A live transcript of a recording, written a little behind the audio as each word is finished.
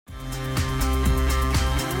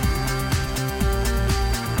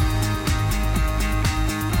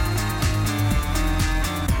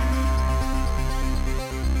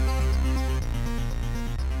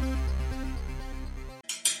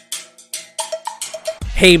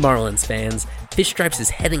Hey Marlins fans, Fish Stripes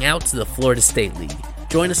is heading out to the Florida State League.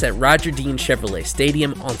 Join us at Roger Dean Chevrolet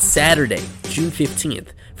Stadium on Saturday, June 15th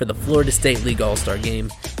for the Florida State League All-Star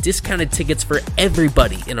Game. Discounted tickets for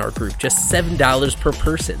everybody in our group, just $7 per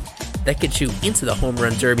person. That gets you into the Home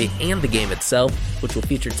Run Derby and the game itself, which will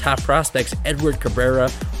feature top prospects Edward Cabrera,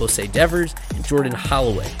 Jose Devers, and Jordan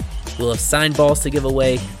Holloway. We'll have signed balls to give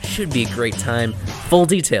away. Should be a great time. Full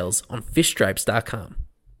details on fishstripes.com.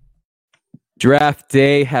 Draft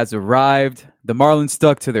day has arrived. The Marlins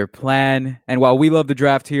stuck to their plan. And while we love the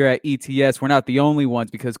draft here at ETS, we're not the only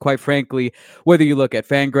ones because, quite frankly, whether you look at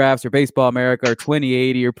Fangraphs or Baseball America or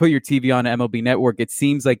 2080 or put your TV on MLB Network, it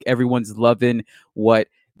seems like everyone's loving what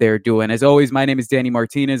they're doing. As always, my name is Danny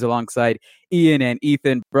Martinez alongside Ian and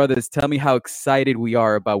Ethan. Brothers, tell me how excited we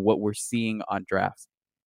are about what we're seeing on drafts.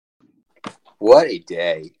 What a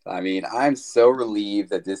day. I mean, I'm so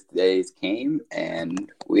relieved that this day came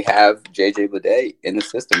and we have JJ Bleday in the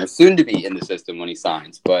system, or soon to be in the system when he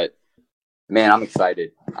signs. But, man, I'm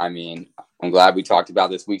excited. I mean, I'm glad we talked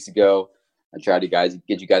about this weeks ago. I tried to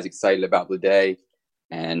get you guys excited about Bleday,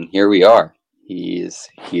 and here we are. He is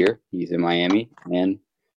here. He's in Miami, and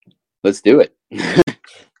let's do it.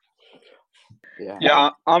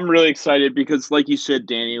 Yeah, I'm really excited because, like you said,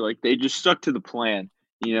 Danny, like they just stuck to the plan.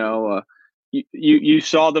 You know, You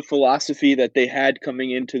saw the philosophy that they had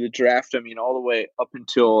coming into the draft. I mean, all the way up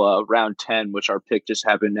until round 10, which our pick just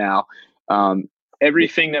happened now.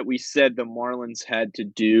 Everything that we said the Marlins had to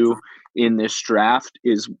do in this draft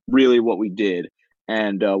is really what we did.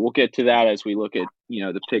 And we'll get to that as we look at,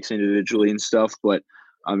 the picks individually and stuff. But,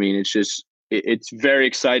 I mean, it's just it's very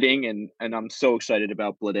exciting. And I'm so excited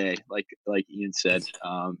about Bleday, like Ian said.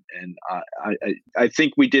 And I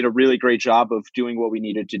think we did a really great job of doing what we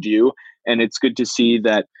needed to do. And it's good to see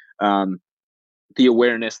that the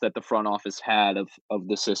awareness that the front office had of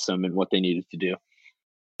the system and what they needed to do.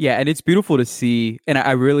 Yeah, and it's beautiful to see. And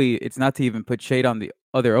I really, it's not to even put shade on the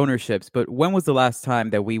other ownerships, but when was the last time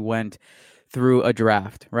that we went through a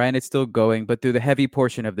draft, right? And it's still going, but through the heavy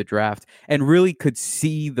portion of the draft and really could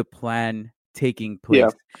see the plan taking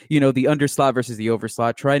place. Yeah. The underslot versus the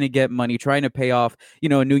overslot, trying to get money, trying to pay off,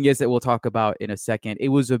 Nunez that we'll talk about in a second. It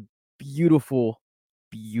was a beautiful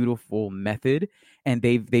method, and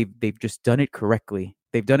they've just done it correctly.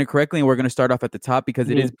 They've done it correctly, and we're going to start off at the top because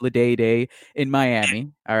it is Bleday Day in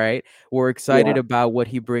Miami. All right, we're excited about what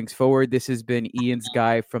he brings forward. This has been Ian's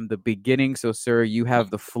guy from the beginning. So, sir, you have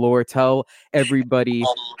the floor. Tell everybody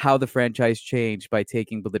how the franchise changed by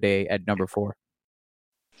taking Bleday at number 4.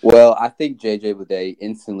 Well, I think JJ Bleday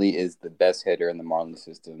instantly is the best hitter in the Marlins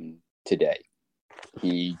system today.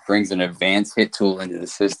 He brings an advanced hit tool into the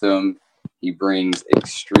system. He brings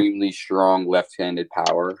extremely strong left-handed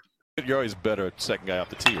power. You're always better at second guy off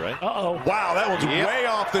the tee, right? Uh-oh. Wow, that one's way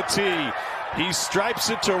off the tee. He stripes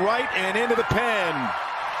it to right and into the pen.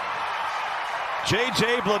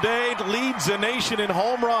 JJ Bleday leads the nation in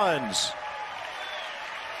home runs.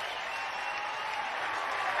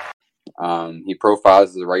 He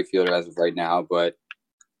profiles as a right fielder as of right now, but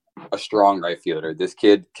a strong right fielder. This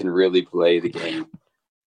kid can really play the game.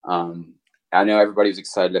 I know everybody was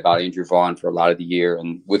excited about Andrew Vaughn for a lot of the year,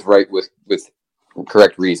 and with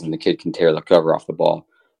correct reason, the kid can tear the cover off the ball.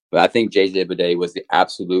 But I think JJ Bleday was the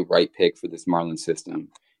absolute right pick for this Marlins system.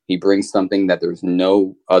 He brings something that there's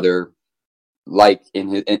no other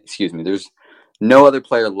there's no other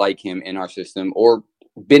player like him in our system or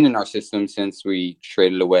been in our system since we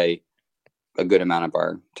traded away a good amount of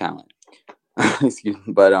our talent.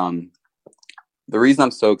 But the reason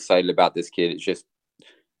I'm so excited about this kid is just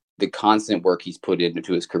the constant work he's put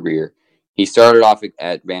into his career. He started off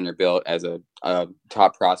at Vanderbilt as a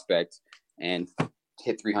top prospect and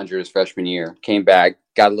hit 300 his freshman year. Came back,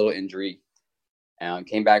 got a little injury,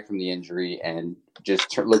 came back from the injury and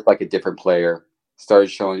just looked like a different player.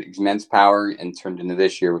 Started showing immense power and turned into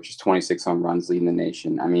this year, which is 26 home runs, leading the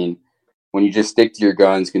nation. I mean, when you just stick to your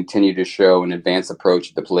guns, continue to show an advanced approach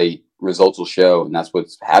at the plate, results will show, and that's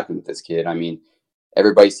what's happened with this kid. I mean,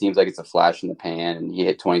 everybody seems like it's a flash in the pan, and he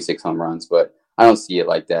hit 26 home runs, but I don't see it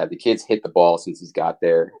like that. The kid's hit the ball since he's got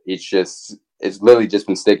there. It's literally just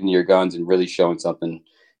been sticking to your guns and really showing something.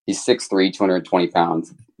 He's 6'3", 220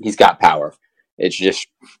 pounds. He's got power. It's just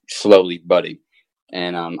slowly budding.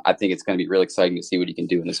 And I think it's going to be really exciting to see what he can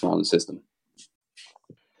do in this Marlins system.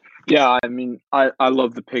 Yeah, I mean, I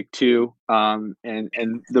love the pick too. And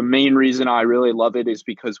the main reason I really love it is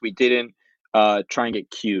because we didn't try and get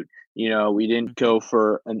cute. We didn't go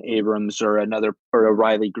for an Abrams or a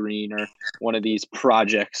Riley Green or one of these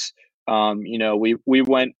projects. We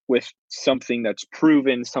went with something that's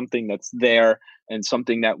proven, something that's there, and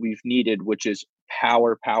something that we've needed, which is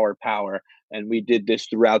power, power, power. And we did this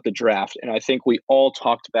throughout the draft. And I think we all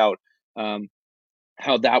talked about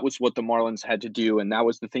how that was what the Marlins had to do, and that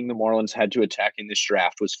was the thing the Marlins had to attack in this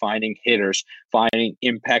draft, was finding hitters, finding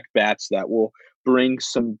impact bats that will bring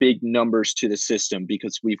some big numbers to the system,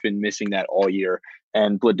 because we've been missing that all year.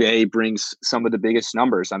 And Bleday brings some of the biggest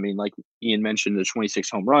numbers. I mean, like Ian mentioned, the 26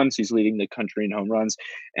 home runs. He's leading the country in home runs,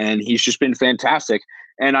 and he's just been fantastic.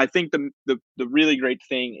 And I think the really great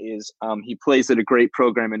thing is he plays at a great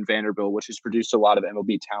program in Vanderbilt, which has produced a lot of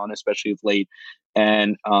MLB talent, especially of late.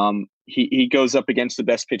 And he goes up against the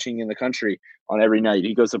best pitching in the country on every night.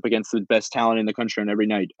 He goes up against the best talent in the country on every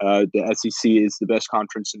night. The SEC is the best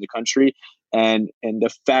conference in the country. And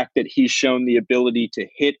the fact that he's shown the ability to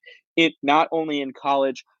hit it not only in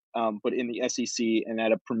college, but in the SEC and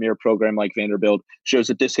at a premier program like Vanderbilt, shows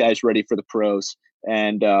that this guy's ready for the pros.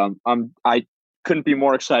 And I couldn't be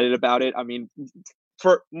more excited about it. I mean,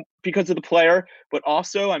 because of the player, but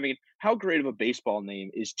also, I mean, how great of a baseball name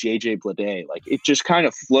is JJ Bleday? Like, it just kind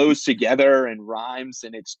of flows together and rhymes,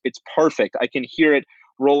 and it's perfect. I can hear it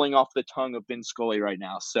rolling off the tongue of Vin Scully right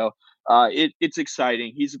now. So it's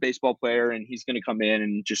exciting. He's a baseball player, and he's going to come in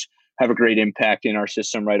and just have a great impact in our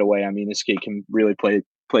system right away. I mean, this kid can really play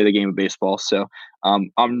the game of baseball. So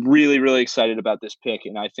I'm really, really excited about this pick,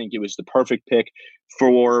 and I think it was the perfect pick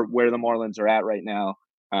for where the Marlins are at right now.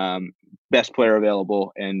 Best player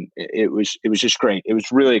available, and it was just great. It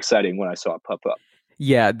was really exciting when I saw it pop up.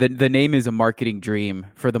 Yeah, the name is a marketing dream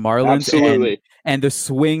for the Marlins. Absolutely. And the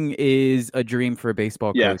swing is a dream for a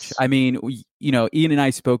baseball coach. Yes. I mean, Ian and I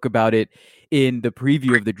spoke about it in the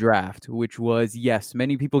preview of the draft, which was, yes,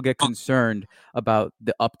 many people get concerned about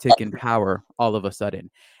the uptick in power all of a sudden.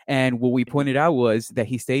 And what we pointed out was that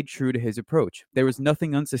he stayed true to his approach. There was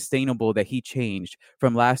nothing unsustainable that he changed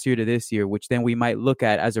from last year to this year, which then we might look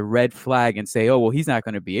at as a red flag and say, oh, well, he's not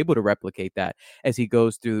going to be able to replicate that as he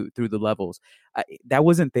goes through the levels. That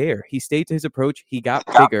wasn't there. He stayed to his approach. He got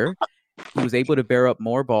bigger. He was able to bear up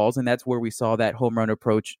more balls, and that's where we saw that home run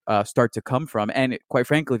approach start to come from. And quite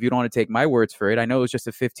frankly, if you don't want to take my words for it, I know it was just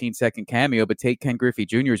a 15-second cameo, but take Ken Griffey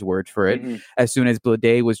Jr.'s word for it. Mm-hmm. As soon as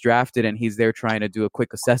Bleday was drafted and he's there trying to do a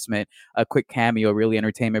quick assessment, a quick cameo, really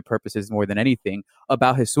entertainment purposes more than anything,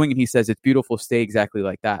 about his swing, and he says, it's beautiful, stay exactly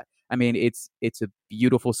like that. I mean, it's a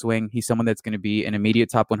beautiful swing. He's someone that's going to be an immediate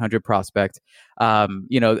top 100 prospect. I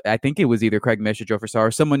think it was either Craig Mish or Joe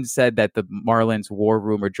Frisaro. Someone said that the Marlins war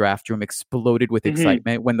room or draft room exploded with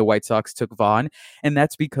excitement when the White Sox took Vaughn. And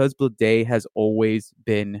that's because Bleday has always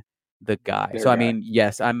been the guy. I mean,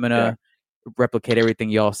 yes, I'm going to replicate everything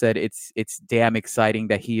y'all said. It's damn exciting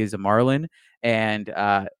that he is a Marlin. And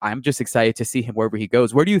I'm just excited to see him wherever he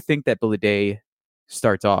goes. Where do you think that Bleday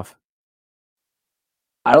starts off?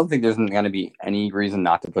 I don't think there's going to be any reason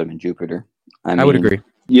not to put him in Jupiter. I would agree.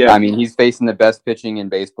 Yeah. I mean, he's facing the best pitching in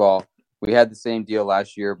baseball. We had the same deal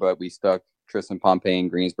last year, but we stuck Tristan Pompey in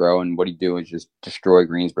Greensboro, and what he do is just destroy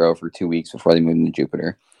Greensboro for 2 weeks before they moved him to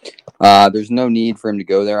Jupiter. There's no need for him to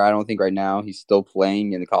go there. I don't think right now. He's still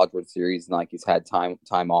playing in the College World Series, and like he's had time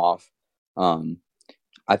off.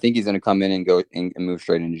 I think he's going to come in and go and move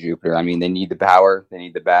straight into Jupiter. I mean, they need the power, they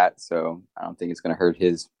need the bat, so I don't think it's going to hurt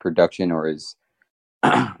his production or his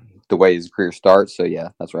the way his career starts. So yeah,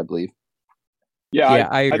 that's what I believe. Yeah,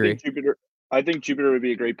 I agree. I think Jupiter would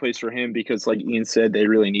be a great place for him because, like Ian said, they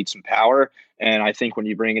really need some power. And I think when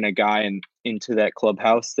you bring in a guy into that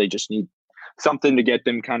clubhouse, they just need something to get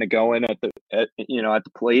them kind of going at the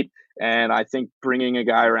plate. And I think bringing a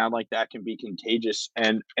guy around like that can be contagious.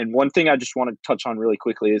 And one thing I just want to touch on really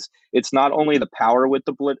quickly is it's not only the power with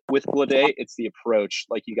Bleday, it's the approach,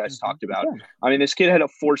 like you guys talked about. Yeah. I mean, this kid had a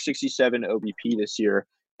 467 OBP this year,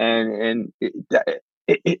 and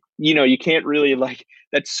you can't really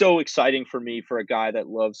that's so exciting for me, for a guy that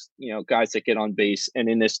loves, guys that get on base. And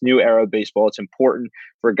in this new era of baseball, it's important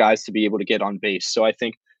for guys to be able to get on base. So I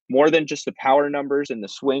think more than just the power numbers and the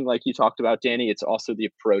swing, like you talked about, Danny, it's also the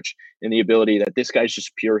approach and the ability that this guy's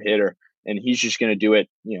just pure hitter, and he's just going to do it,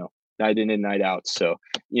 night in and night out. So,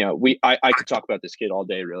 I could talk about this kid all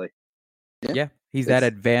day, really. Yeah, he's that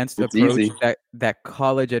advanced approach, that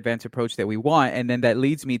college advanced approach that we want. And then that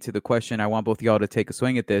leads me to the question. I want both y'all to take a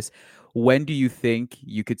swing at this. When do you think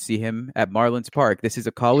you could see him at Marlins Park? This is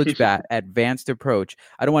a college bat, advanced approach.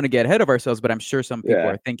 I don't want to get ahead of ourselves, but I'm sure some people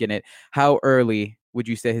are thinking it. How early would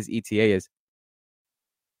you say his ETA is?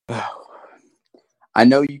 I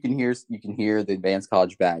know you can hear the advanced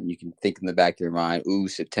college bat, and you can think in the back of your mind,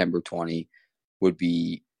 September 20 would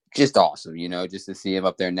be just awesome, just to see him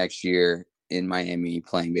up there next year in Miami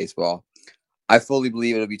playing baseball. I fully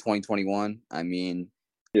believe it'll be 2021. I mean,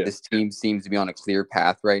 This team seems to be on a clear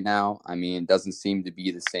path right now. I mean, it doesn't seem to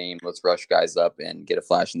be the same. Let's rush guys up and get a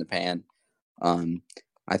flash in the pan.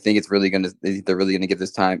 I think they're really going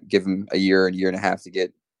to give him a year and a half to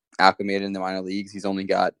get acclimated in the minor leagues. He's only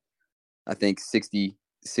got, I think, 60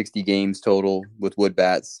 games total with wood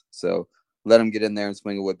bats. So let him get in there and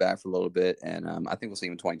swing a wood bat for a little bit. And I think we'll see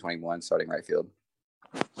him in 2021 starting right field.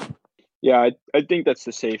 Yeah, I think that's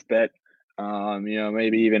the safe bet.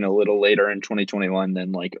 Maybe even a little later in 2021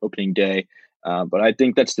 than like opening day. But I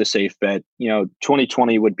think that's the safe bet.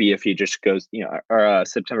 2020 would be if he just goes, or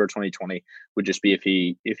September 2020 would just be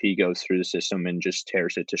if he goes through the system and just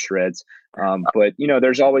tears it to shreds. But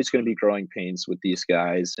there's always going to be growing pains with these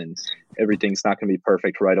guys, and everything's not going to be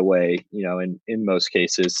perfect right away. In most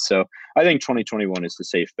cases. So I think 2021 is the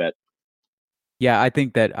safe bet. Yeah, I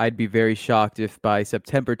think that I'd be very shocked if by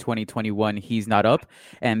September 2021 he's not up,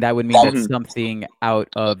 and that would mean that something out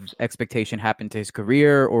of expectation happened to his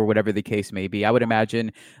career or whatever the case may be. I would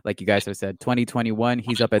imagine, like you guys have said, 2021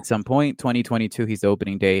 he's up at some point, 2022 he's the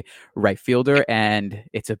opening day right fielder, and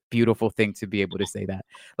it's a beautiful thing to be able to say that.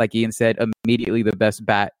 Like Ian said, immediately the best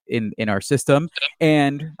bat in our system.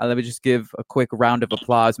 And let me just give a quick round of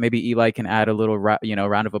applause. Maybe Eli can add a little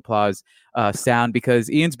round of applause sound, because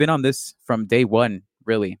Ian's been on this from day one,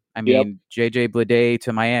 really. I mean, JJ Bleday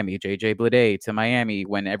to Miami, JJ Bleday to Miami,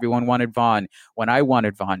 when everyone wanted Vaughn, when I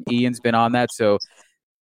wanted Vaughn. Ian's been on that, so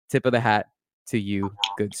tip of the hat to you,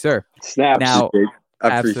 good sir. Snaps. Now,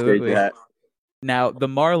 I appreciate that. Now, the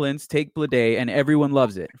Marlins take Bleday, and everyone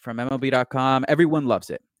loves it. From MLB.com, everyone loves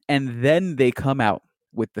it. And then they come out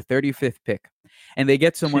with the 35th pick, and they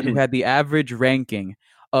get someone who had the average ranking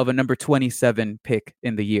of a number 27 pick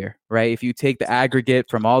in the year, right? If you take the aggregate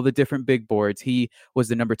from all the different big boards, he was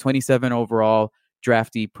the number 27 overall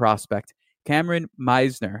draftee prospect. Cameron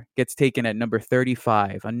Misner gets taken at number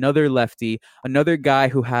 35, another lefty, another guy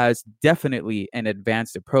who has definitely an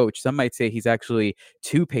advanced approach. Some might say he's actually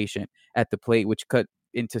too patient at the plate, which cut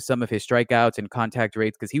into some of his strikeouts and contact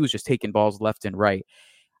rates because he was just taking balls left and right.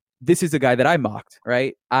 This is a guy that I mocked,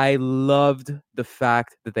 right? I loved the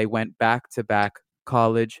fact that they went back-to-back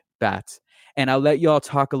college bats. And I'll let y'all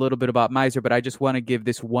talk a little bit about Misner, but I just want to give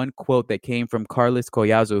this one quote that came from Carlos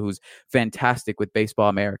Collazo, who's fantastic with Baseball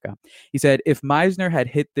America. He said, if Misner had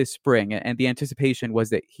hit this spring, and the anticipation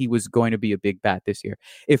was that he was going to be a big bat this year,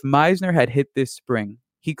 if Misner had hit this spring,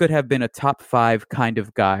 he could have been a top 5 kind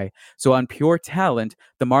of guy. So on pure talent,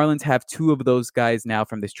 the Marlins have 2 of those guys now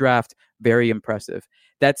from this draft. Very impressive.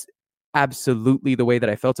 That's absolutely the way that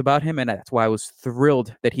I felt about him, and that's why I was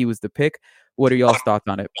thrilled that he was the pick. What are y'all's thoughts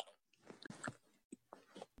on it?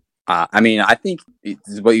 I think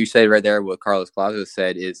what you said right there, what Carlos Collazo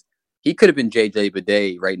said, is he could have been JJ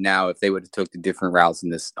Bleday right now if they would have took the different routes on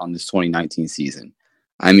this 2019 season.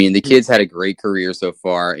 I mean, the kid's had a great career so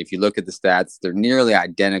far. If you look at the stats, they're nearly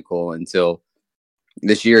identical until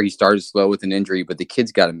this year. He started slow with an injury, but the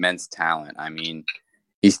kid's got immense talent. I mean,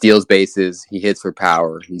 he steals bases, he hits for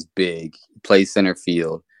power, he's big, he plays center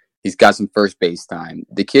field, he's got some first base time.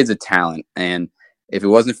 The kid's a talent, and if it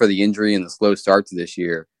wasn't for the injury and the slow start to this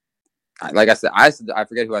year, like I said, I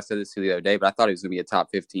forget who I said this to the other day, but I thought he was going to be a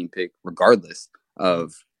top 15 pick regardless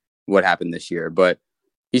of what happened this year. But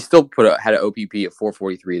he still had an OPP of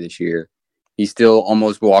 443 this year. He still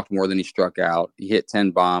almost walked more than he struck out. He hit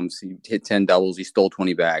 10 bombs. He hit 10 doubles. He stole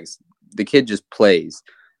 20 bags. The kid just plays,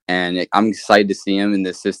 and I'm excited to see him in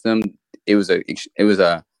this system. It was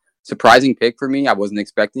a surprising pick for me. I wasn't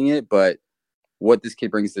expecting it, but what this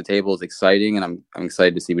kid brings to the table is exciting, and I'm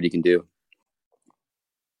excited to see what he can do.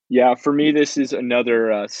 Yeah, for me, this is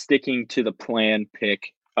another sticking to the plan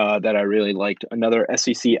pick that I really liked. Another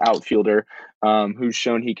SEC outfielder who's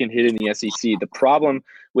shown he can hit in the SEC. The problem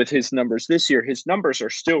with his numbers this year, his numbers are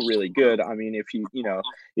still really good. I mean, if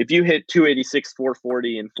you hit 286,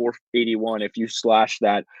 440, and 481, if you slash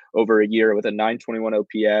that over a year with a 921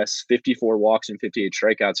 OPS, 54 walks, and 58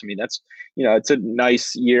 strikeouts, I mean, that's it's a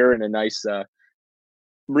nice year and a nice.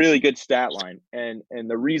 Really good stat line, and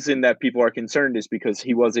the reason that people are concerned is because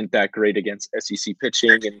he wasn't that great against SEC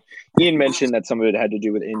pitching, and Ian mentioned that some of it had to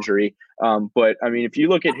do with injury. But I mean, if you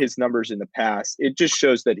look at his numbers in the past, it just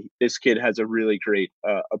shows that this kid has a really great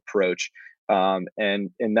approach, and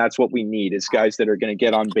that's what we need is guys that are going to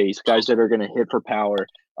get on base, guys that are going to hit for power.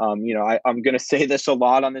 I'm going to say this a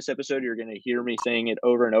lot on this episode. You're going to hear me saying it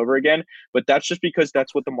over and over again, but that's just because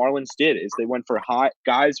that's what the Marlins did is they went for high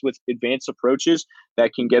guys with advanced approaches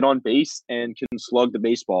that can get on base and can slug the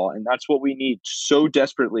baseball. And that's what we need so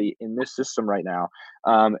desperately in this system right now.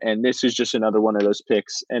 And this is just another one of those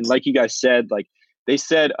picks. And like you guys said, like they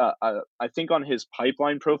said, I think on his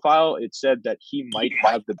pipeline profile, it said that he might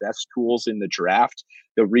have the best tools in the draft.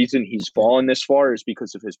 The reason he's fallen this far is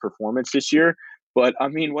because of his performance this year. But I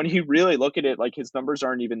mean, when you really look at it, like his numbers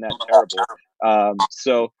aren't even that terrible.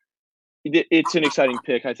 So it's an exciting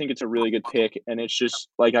pick. I think it's a really good pick. And it's just,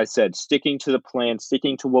 like I said, sticking to the plan,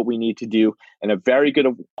 sticking to what we need to do, and a very good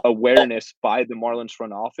awareness by the Marlins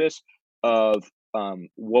front office of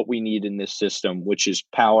what we need in this system, which is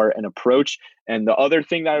power and approach. And the other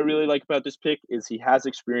thing that I really like about this pick is he has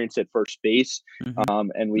experience at first base.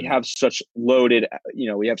 And we have such loaded,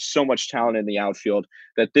 we have so much talent in the outfield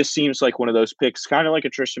that this seems like one of those picks, kind of like a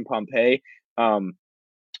Tristan Pompey,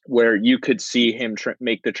 where you could see him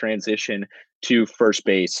make the transition to first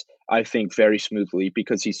base, I think, very smoothly,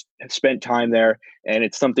 because he's spent time there, and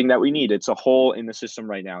it's something that we need. It's a hole in the system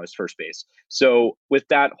right now is first base. So with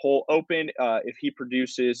that hole open, if he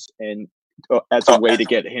produces and as a way to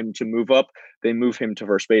get him to move up, they move him to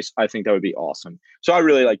first base, I think that would be awesome. So I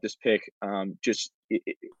really like this pick.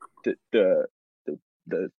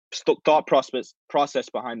 The thought process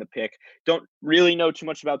behind the pick. Don't really know too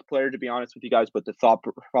much about the player, to be honest with you guys, but the thought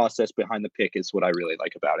process behind the pick is what I really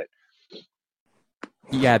like about it.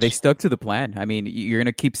 Yeah, they stuck to the plan. I mean, you're going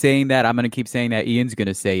to keep saying that. I'm going to keep saying that. Ian's going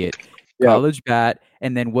to say it. Yep. College bat.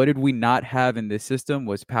 And then what did we not have in this system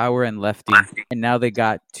was power and lefty. And now they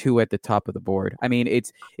got two at the top of the board. I mean,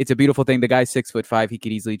 it's a beautiful thing. The guy's 6'5". He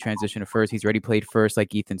could easily transition to first. He's already played first,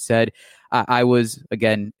 like Ethan said. I was,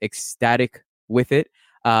 again, ecstatic with it.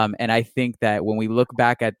 And I think that when we look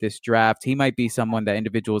back at this draft, he might be someone that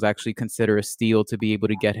individuals actually consider a steal to be able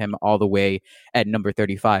to get him all the way at number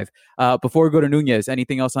 35. Before we go to Nunez,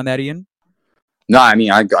 anything else on that, Ian? No, I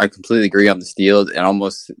mean, I completely agree on the steal. And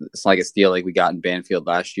almost it's like a steal like we got in Banfield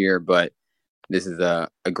last year. But this is a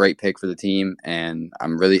great pick for the team. And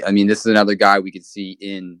this is another guy we could see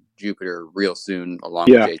in Jupiter real soon,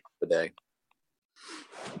 along with Jason today.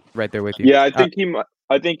 Right there with you. Yeah,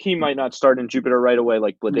 I think he might not start in Jupiter right away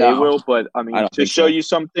like Bleday will, but I mean, to show you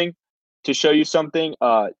something,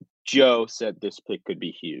 Joe said this pick could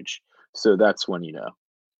be huge. So that's when you know.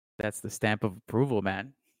 That's the stamp of approval,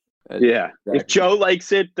 man. Yeah. Exactly. If Joe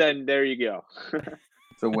likes it, then there you go.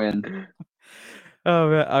 It's a win.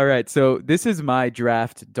 Oh, all right. So this is my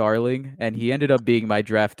draft darling, and he ended up being my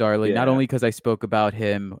draft darling, not only because I spoke about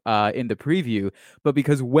him in the preview, but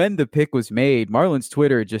because when the pick was made, Marlins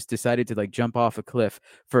Twitter just decided to jump off a cliff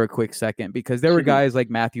for a quick second, because there were guys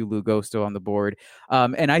like Matthew Lugosto on the board.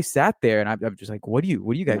 And I sat there and I'm just like, what are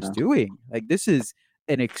you guys doing? Like, this is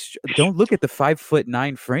don't look at the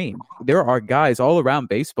 5'9" frame. There are guys all around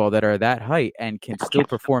baseball that are that height and can still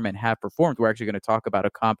perform and have performed. We're actually going to talk about a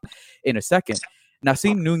comp in a second.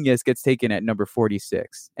 Nasim Nunez gets taken at number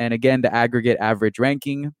 46. And again, the aggregate average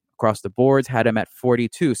ranking across the boards had him at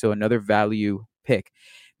 42. So another value pick.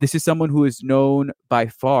 This is someone who is known by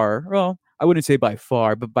far, well, I wouldn't say by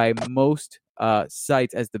far, but by most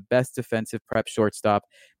sites as the best defensive prep shortstop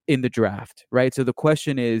in the draft, right? So the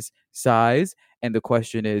question is size, and the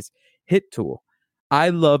question is hit tool. I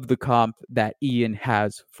love the comp that Ian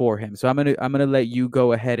has for him. So I'm gonna let you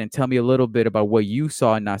go ahead and tell me a little bit about what you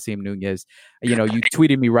saw in Nasim Nunez. You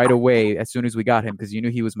tweeted me right away as soon as we got him because you knew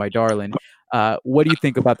he was my darling. What do you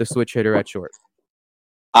think about the switch hitter at short?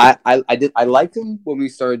 I liked him when we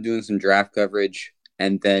started doing some draft coverage,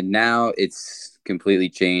 and then now it's completely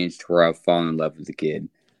changed where I've fallen in love with the kid.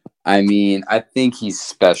 I mean, I think he's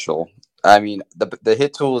special. I mean, the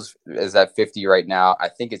hit tool is at 50 right now. I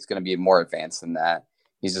think it's going to be more advanced than that.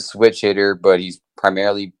 He's a switch hitter, but he's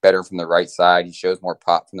primarily better from the right side. He shows more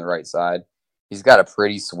pop from the right side. He's got a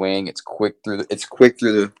pretty swing. It's quick through the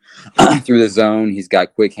through the zone. He's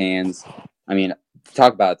got quick hands. I mean,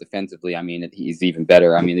 talk about it defensively. I mean, he's even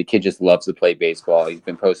better. I mean, the kid just loves to play baseball. He's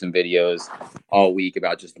been posting videos all week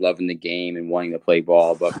about just loving the game and wanting to play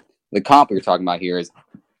ball. But the comp we're talking about here is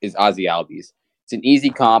Ozzie Albies. It's an easy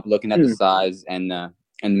comp looking at the size and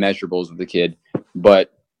measurables of the kid,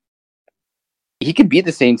 but he could be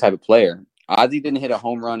the same type of player. Ozzie didn't hit a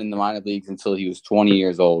home run in the minor leagues until he was 20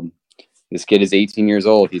 years old. This kid is 18 years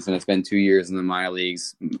old. He's going to spend 2 years in the minor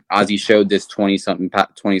leagues. Ozzie showed this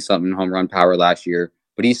 20-something home run power last year,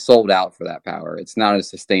 but he sold out for that power. It's not a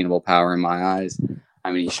sustainable power in my eyes.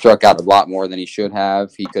 I mean, he struck out a lot more than he should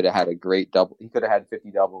have. He could have had a great double. He could have had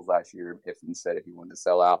 50 doubles last year if he wanted to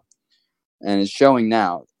sell out. And it's showing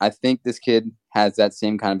now. I think this kid has that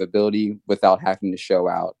same kind of ability without having to show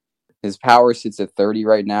out. His power sits at 30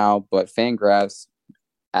 right now, but Fangraphs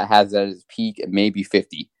has that at his peak at maybe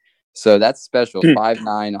 50. So that's special. 5'9",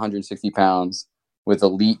 160 pounds with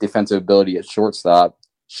elite defensive ability at shortstop,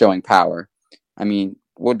 showing power. I mean,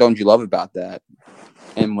 what don't you love about that?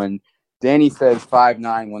 And when Danny says 5'9",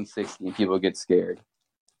 160, and people get scared.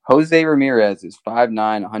 Jose Ramirez is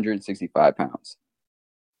 5'9", 165 pounds.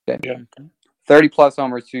 Okay. Yeah. 30-plus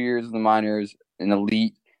homers, 2 years in the minors, an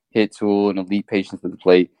elite hit tool, an elite patience at the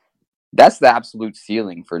plate. That's the absolute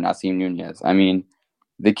ceiling for Nasim Nunez. I mean,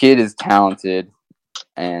 the kid is talented,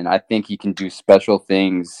 and I think he can do special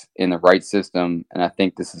things in the right system, and I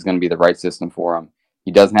think this is going to be the right system for him.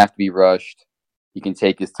 He doesn't have to be rushed. He can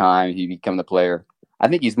take his time. He become the player. I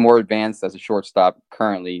think he's more advanced as a shortstop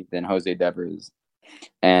currently than Jose Devers is.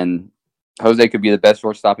 And Jose could be the best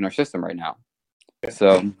shortstop in our system right now.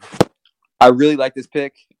 So I really like this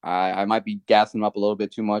pick. I might be gassing him up a little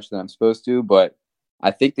bit too much than I'm supposed to, but I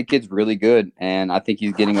think the kid's really good, and I think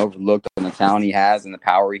he's getting overlooked on the talent he has and the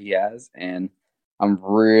power he has, and I'm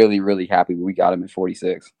really, really happy we got him at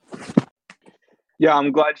 46. Yeah,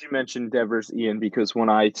 I'm glad you mentioned Devers, Ian, because when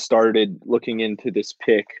I started looking into this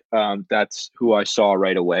pick, that's who I saw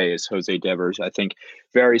right away is Jose Devers. I think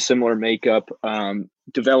very similar makeup,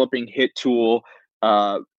 developing hit tool,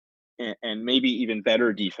 and maybe even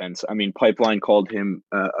better defense. I mean, Pipeline called him,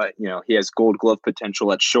 he has Gold Glove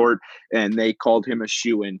potential at short, and they called him a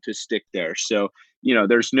shoo-in to stick there. So,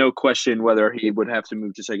 there's no question whether he would have to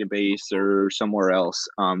move to second base or somewhere else.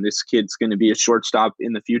 This kid's going to be a shortstop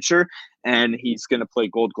in the future, and he's going to play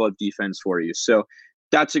Gold Glove defense for you. So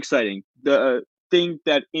that's exciting. The thing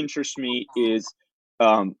that interests me is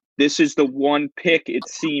this is the one pick, it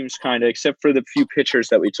seems, kind of, except for the few pitchers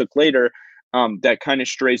that we took later, that kind of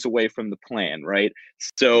strays away from the plan, right?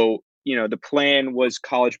 So, the plan was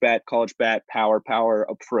college bat, power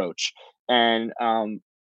approach. And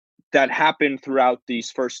that happened throughout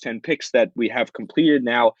these first 10 picks that we have completed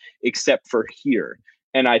now, except for here.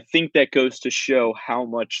 And I think that goes to show how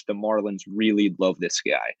much the Marlins really love this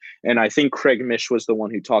guy. And I think Craig Mish was the one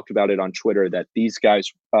who talked about it on Twitter, that these guys,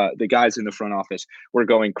 the guys in the front office, were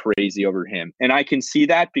going crazy over him. And I can see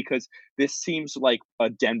that because this seems like a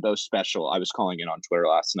Denbo special. I was calling it on Twitter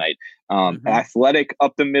last night. Athletic,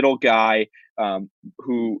 up the middle guy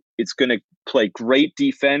who is going to play great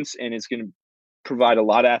defense and is going to provide a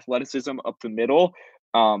lot of athleticism up the middle,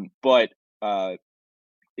 but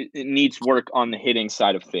it needs work on the hitting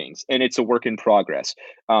side of things, and it's a work in progress.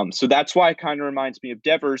 So that's why it kind of reminds me of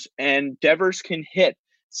Devers, and Devers can hit.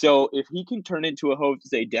 So if he can turn into a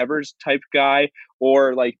Jose Devers type guy,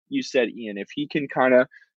 or like you said, Ian, if he can kind of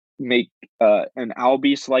make an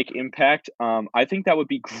Albies-like impact, I think that would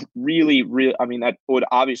be really, really. I mean, that would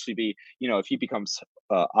obviously be, if he becomes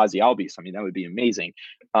Ozzy Albies, I mean, that would be amazing.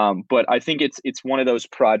 But I think it's one of those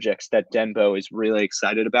projects that Denbo is really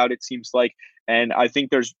excited about, it seems like, and I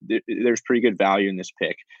think there's pretty good value in this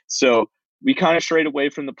pick. So we kind of strayed away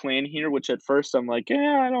from the plan here, which at first I'm like,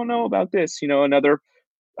 I don't know about this. Another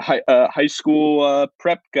high school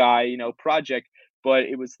prep guy, project. But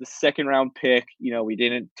it was the second round pick. We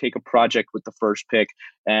didn't take a project with the first pick,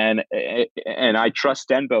 and I trust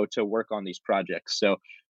Denbo to work on these projects. So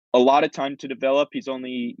a lot of time to develop. He's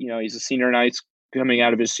only, he's a senior in coming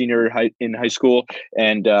out of his in high school,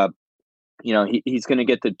 and he's going to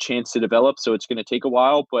get the chance to develop. So it's going to take a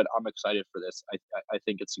while, but I'm excited for this. I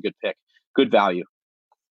think it's a good pick, good value.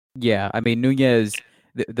 Yeah, I mean, Nunez,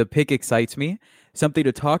 the pick excites me. Something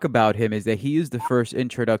to talk about him is that he is the first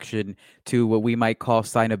introduction to what we might call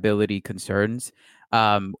signability concerns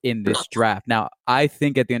in this draft. Now, I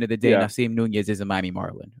think at the end of the day, Nasim Nunez is a Miami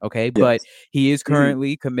Marlin, okay? Yes. But he is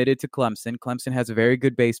currently committed to Clemson. Clemson has a very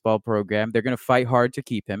good baseball program. They're going to fight hard to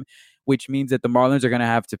keep him, which means that the Marlins are going to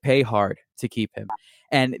have to pay hard to keep him.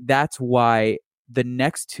 And that's why the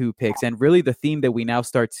next two picks, and really the theme that we now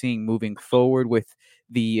start seeing moving forward, with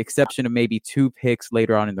the exception of maybe two picks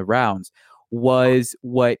later on in the rounds, was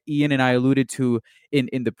what Ian and I alluded to in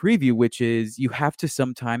the preview, which is you have to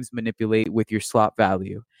sometimes manipulate with your slot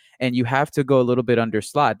value, and you have to go a little bit under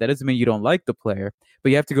slot. That doesn't mean you don't like the player, but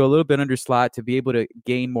you have to go a little bit under slot to be able to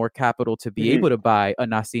gain more capital, to be able to buy a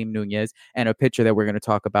Nasim Nunez and a pitcher that we're going to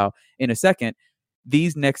talk about in a second.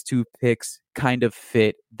 These next two picks kind of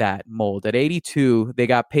fit that mold. At 82, they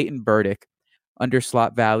got Peyton Burdick, under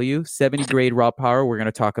slot value, 70 grade raw power. We're going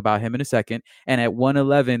to talk about him in a second. And at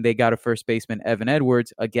 111, they got a first baseman, Evan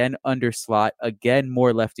Edwards, again under slot, again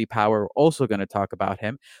more lefty power. We're also going to talk about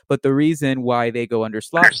him. But the reason why they go under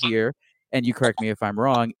slot here, and you correct me if I'm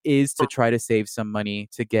wrong, is to try to save some money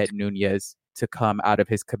to get Nunez to come out of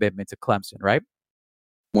his commitment to Clemson, right?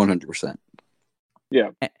 100%. Yeah.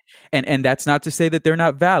 And that's not to say that they're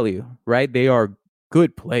not value, right? They are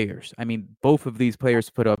good players. I mean, both of these players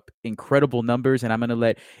put up incredible numbers, and I'm going to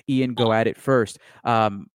let Ian go at it first.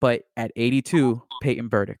 But at 82, Peyton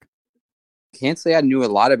Burdick. can't say I knew a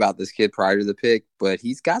lot about this kid prior to the pick, but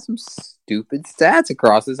he's got some stupid stats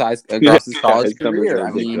across his college career.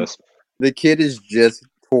 I mean, the kid is just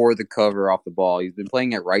tore the cover off the ball. He's been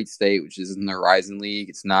playing at Wright State, which is in the Horizon League.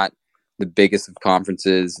 It's not the biggest of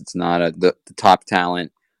conferences. It's not the top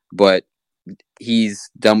talent, but he's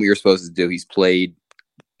done what you're supposed to do. He's played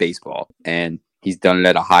baseball, and he's done it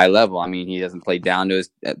at a high level. I mean, he doesn't play down to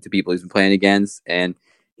people he's been playing against, and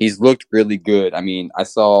he's looked really good. I mean, I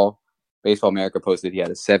saw Baseball America posted he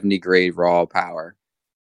had a 70 grade raw power.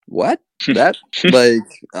 What? That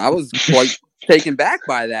I was quite taken back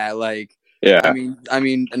by that. Yeah. I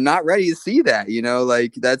mean, I'm not ready to see that.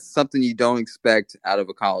 That's something you don't expect out of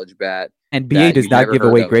a college bat. And BA does not give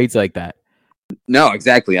away grades like that. No,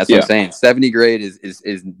 exactly. That's what I'm saying. 70 grade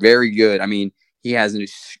is very good. I mean, he has an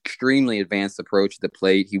extremely advanced approach to the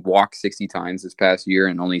plate. He walked 60 times this past year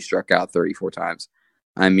and only struck out 34 times.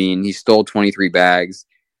 I mean, he stole 23 bags.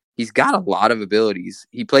 He's got a lot of abilities.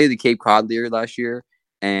 He played the Cape Cod League last year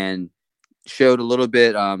and showed a little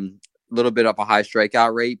bit up a high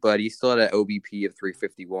strikeout rate, but he still had an OBP of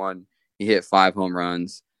 351. He hit 5 home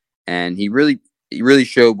runs, and he really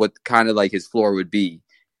showed what kind of his floor would be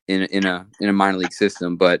in a minor league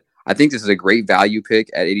system. But I think this is a great value pick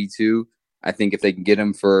at 82. I think if they can get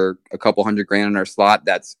him for a couple $100,000 in our slot,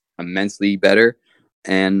 that's immensely better.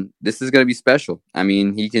 And this is going to be special. I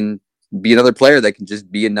mean, he can be another player that can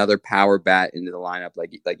just be another power bat into the lineup,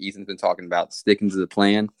 like Ethan's been talking about, sticking to the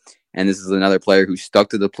plan. And this is another player who stuck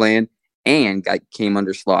to the plan and came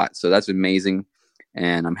under slot. So that's amazing,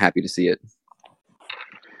 and I'm happy to see it.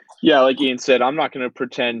 Yeah, like Ian said, I'm not going to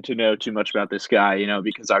pretend to know too much about this guy,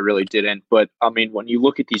 because I really didn't. But, I mean, when you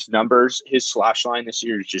look at these numbers, his slash line this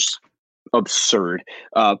year is just absurd.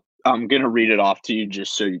 I'm going to read it off to you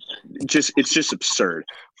it's just absurd.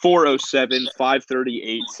 407,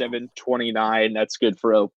 538, 729. That's good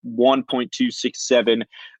for a 1.267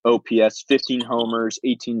 OPS, 15 homers,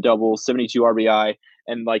 18 doubles, 72 RBI.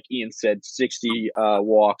 And like Ian said, 60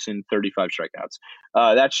 walks and 35 strikeouts.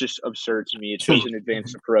 That's just absurd to me. It shows an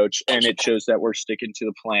advanced approach, and it shows that we're sticking to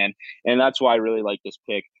the plan. And that's why I really like this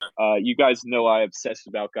pick. You guys know I obsess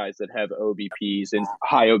about guys that have OBPs and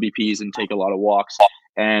high OBPs and take a lot of walks.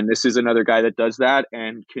 And this is another guy that does that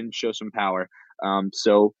and can show some power.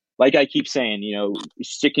 So like I keep saying,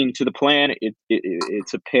 sticking to the plan,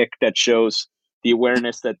 it's a pick that shows the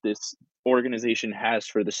awareness that this organization has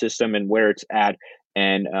for the system and where it's at.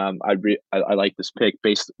 And I like this pick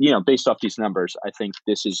based off these numbers. I think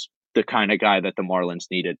this is the kind of guy that the Marlins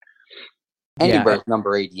needed. And he wears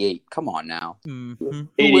number 88. Come on now. Mm-hmm.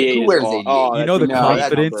 Who wears 88? The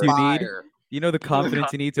confidence you need. The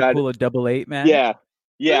confidence you need to pull a 88, man.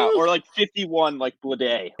 Yeah, or 51, like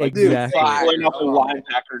Bleday. Exactly. Pulling up a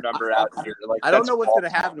linebacker number out here. I don't know what's going to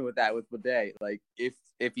happen with Bleday.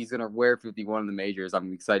 If he's going to wear 51 in the majors,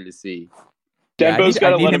 I'm excited to see. Denbo's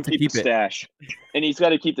got to let him keep the stash. And he's got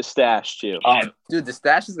to keep the stash, too. Dude, the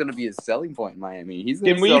stash is going to be his selling point in Miami. He's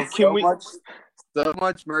going to sell so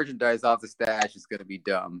much merchandise off the stash. It's going to be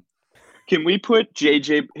dumb. Can we put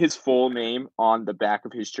JJ, his full name, on the back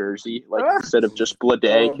of his jersey? Instead of just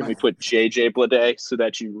Bleday, can we put JJ Bleday so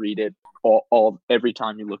that you read it all every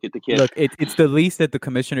time you look at the kid? Look, it's the least that the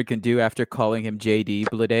commissioner can do after calling him JD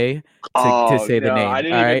Bleday to say the name. I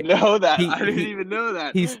didn't even know that. I didn't even know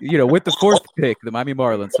that. He's, with the fourth pick, the Miami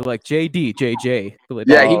Marlins. So JD, JJ Bleday.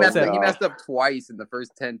 Yeah, he messed up twice in the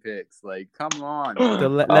first 10 picks. Come on. So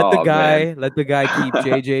let the guy keep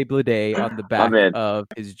JJ Bleday on the back of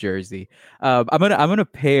his jersey. I'm gonna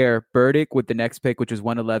pair Burdick with the next pick, which is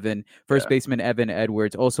 111. First baseman Evan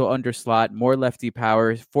Edwards, also under slot, more lefty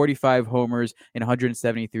power, 45 homers in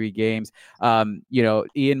 173 games.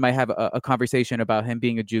 Ian might have a conversation about him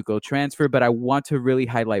being a JUCO transfer, but I want to really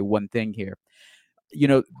highlight one thing here.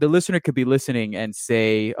 The listener could be listening and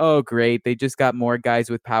say, "Oh, great, they just got more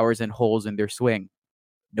guys with powers and holes in their swing."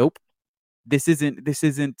 Nope, this isn't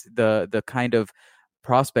the kind of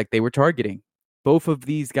prospect they were targeting. Both of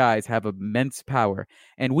these guys have immense power,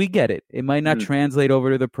 and we get it. It might not translate over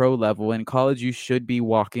to the pro level. In college, you should be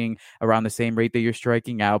walking around the same rate that you're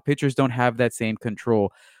striking out. Pitchers don't have that same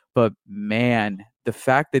control. But, man, the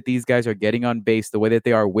fact that these guys are getting on base the way that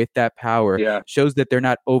they are with that power shows that they're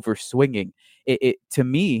not over-swinging. It to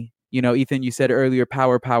me, Ethan, you said earlier,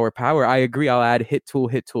 power. I agree. I'll add hit tool.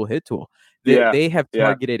 They have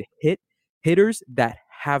targeted hitters that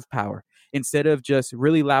have power, instead of just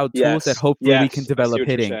really loud tools that hopefully we can develop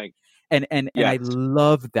hitting. And I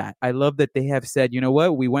love that. I love that they have said, you know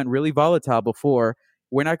what, we went really volatile before.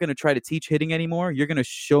 We're not going to try to teach hitting anymore. You're going to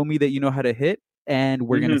show me that you know how to hit, and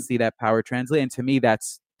we're going to see that power translate. And to me,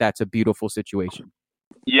 that's a beautiful situation.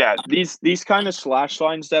 Yeah, these kind of slash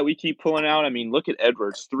lines that we keep pulling out. I mean, look at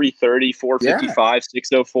Edwards, 330, 455,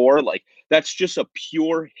 604. Like, that's just a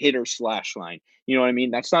pure hitter slash line. You know what I mean?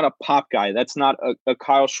 That's not a pop guy. That's not a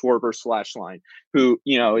Kyle Schwarber slash line who,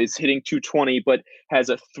 is hitting 220 but has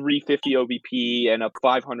a 350 OBP and a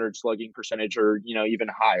 500 slugging percentage or, even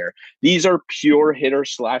higher. These are pure hitter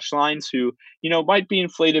slash lines who, might be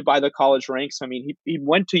inflated by the college ranks. I mean, he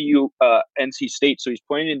went to NC State, so he's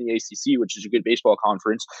playing in the ACC, which is a good baseball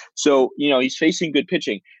conference. So, he's facing good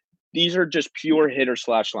pitching. These are just pure hitter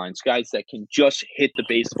slash lines, guys that can just hit the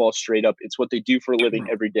baseball straight up. It's what they do for a living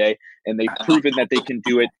every day, and they've proven that they can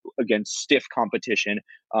do it against stiff competition.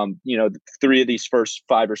 3 of these first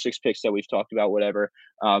 5 or 6 picks that we've talked about, whatever,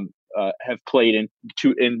 have played in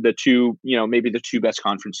the two, maybe the 2 best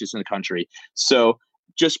conferences in the country. So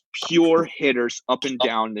just pure hitters up and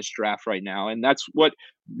down this draft right now, and that's what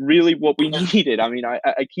we needed. I mean,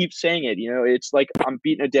 I keep saying it, it's like I'm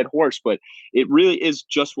beating a dead horse, but it really is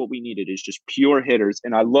just what we needed, is just pure hitters.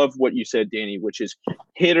 And I love what you said, Danny, which is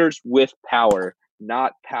hitters with power,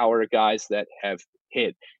 not power guys that have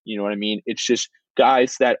hit. You know what I mean? It's just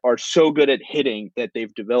guys that are so good at hitting that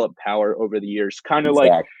they've developed power over the years. Kind of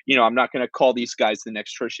like, I'm not going to call these guys the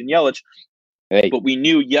next Christian Yelich, but we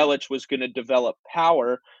knew Yelich was going to develop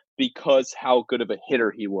power because how good of a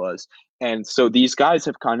hitter he was. And so these guys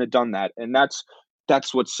have kind of done that. And that's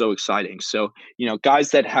what's so exciting. So,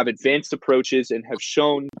 guys that have advanced approaches and have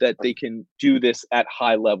shown that they can do this at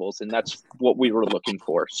high levels. And that's what we were looking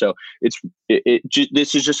for. So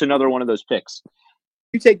this is just another one of those picks.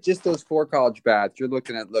 You take just those 4 college bats, you're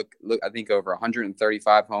looking at, look, I think over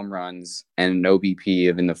 135 home runs and an OBP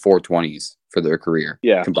of in the 420s for their career.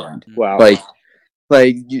 Yeah. Combined. Wow.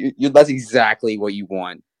 That's exactly what you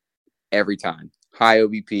want every time. High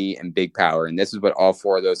OBP and big power. And this is what all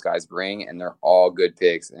 4 of those guys bring. And they're all good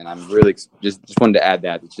picks. And I'm really just wanted to add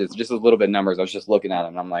that. It's just a little bit of numbers. I was just looking at them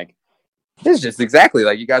and I'm like, this is just exactly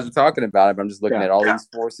like you guys were talking about it. But I'm just looking at all these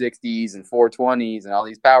 460s and 420s and all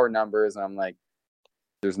these power numbers. And I'm like,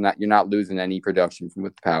 you're not losing any production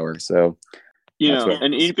with power. So,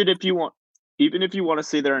 and even if you want to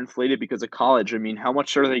say they're inflated because of college, I mean, how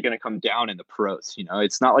much are they going to come down in the pros?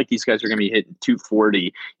 It's not like these guys are going to be hitting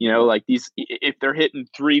 240. Like these, if they're hitting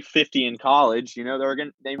 350 in college,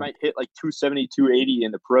 they might hit like 270, 280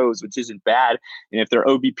 in the pros, which isn't bad. And if their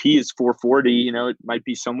OBP is 440, it might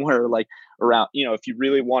be somewhere like around. If you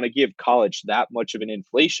really want to give college that much of an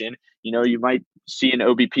inflation, you might see an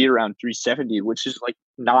OBP around 370, which is like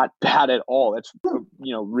not bad at all. That's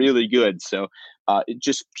really good. So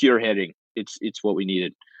just pure hitting. It's what we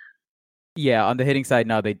needed. Yeah, on the hitting side,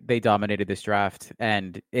 no, they dominated this draft,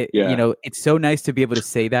 and it's so nice to be able to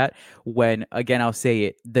say that when, again, I'll say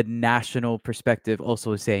it, the national perspective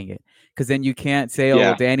also is saying it, because then you can't say,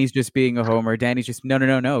 well, Danny's just being a homer. Danny's just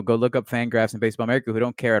no. Go look up Fangraphs and Baseball America, who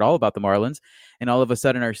don't care at all about the Marlins, and all of a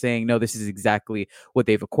sudden are saying, no, this is exactly what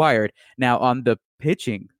they've acquired. Now on the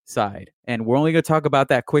pitching side, and we're only going to talk about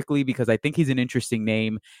that quickly because I think he's an interesting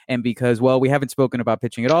name, and because, well, we haven't spoken about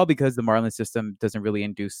pitching at all because the Marlins system doesn't really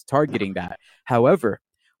induce targeting that. However,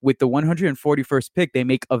 with the 141st pick, they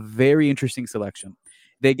make a very interesting selection.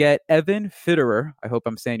 They get Evan Fitterer. I hope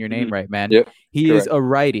I'm saying your name right, man. Yep, he correct. Is a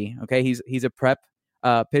righty. Okay, he's a prep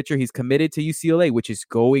pitcher. He's committed to UCLA, which is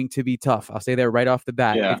going to be tough. I'll say that right off the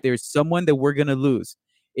bat. If there's someone that we're going to lose,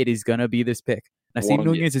 it is going to be this pick. Now, Steve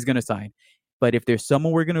Nunez is going to sign. But if there's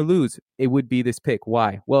someone we're going to lose, it would be this pick.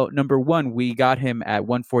 Why? Well, number one, we got him at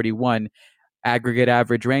 141, aggregate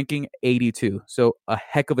average ranking 82. So a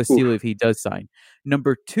heck of a steal if he does sign.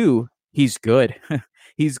 Number 2, he's good.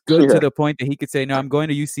 He's good to the point that he could say, no, I'm going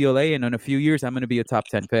to UCLA, and in a few years, I'm going to be a top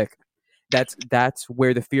 10 pick. That's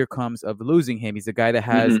where the fear comes of losing him. He's a guy that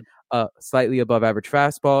has a slightly above average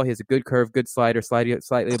fastball. He has a good curve, good slider,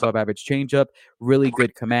 slightly above average changeup, really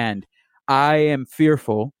good command. I am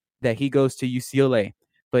fearful that he goes to UCLA.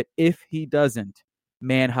 But if he doesn't,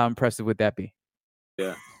 man, how impressive would that be?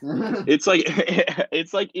 Yeah. it's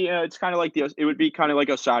kind of like it would be kind of like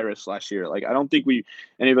Osiris last year. Like, I don't think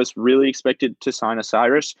any of us really expected to sign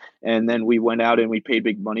Osiris, and then we went out and we paid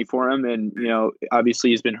big money for him. And,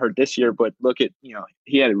 obviously he's been hurt this year, but look at,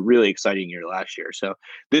 he had a really exciting year last year. So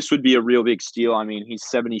this would be a real big steal. I mean, he's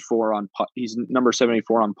number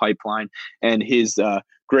 74 on Pipeline, and his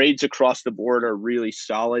grades across the board are really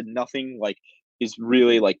solid. Nothing like is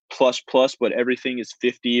really like plus, but everything is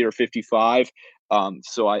 50 or 55.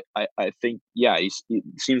 So I think, it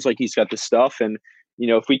seems like he's got the stuff, and,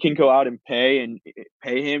 if we can go out and pay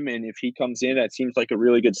him, and if he comes in, that seems like a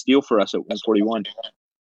really good steal for us at 141.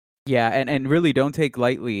 Yeah. And really don't take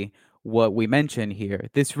lightly what we mentioned here.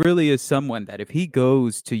 This really is someone that if he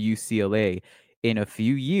goes to UCLA, in a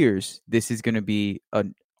few years, this is going to be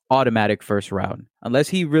an automatic first round. Unless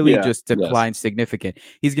he really just declines significant,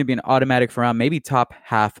 he's going to be an automatic first round, maybe top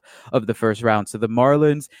half of the first round. So the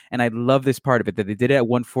Marlins, and I love this part of it, that they did it at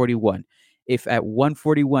 141. If at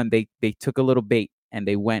 141 they took a little bait and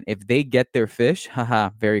they went, if they get their fish,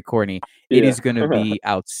 very corny, it is going to be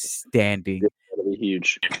outstanding. It'll be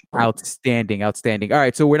huge. Outstanding. All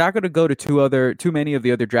right, so we're not going to go to too many of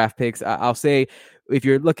the other draft picks. I'll say, if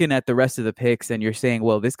you're looking at the rest of the picks and you're saying,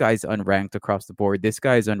 well, this guy's unranked across the board, this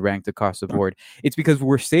guy's unranked across the board, it's because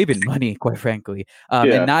we're saving money, quite frankly,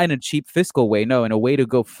 and not in a cheap fiscal way. No, in a way to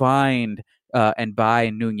go find and buy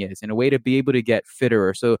Nunez, in a way to be able to get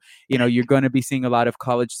Fitterer. So, you're going to be seeing a lot of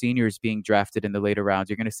college seniors being drafted in the later rounds.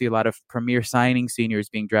 You're going to see a lot of premier signing seniors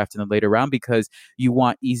being drafted in the later round, because you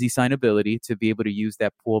want easy signability to be able to use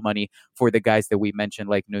that pool money for the guys that we mentioned,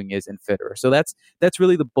 like Nunez and Fitterer. So that's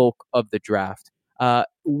really the bulk of the draft.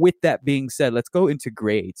 With that being said, let's go into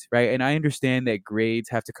grades, right? And I understand that grades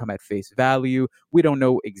have to come at face value. We don't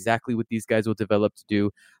know exactly what these guys will develop to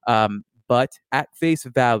do. But at face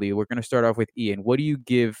value, we're going to start off with Ian. What do you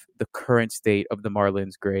give the current state of the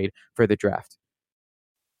Marlins grade for the draft?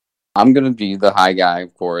 I'm going to be the high guy,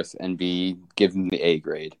 of course, and be giving the A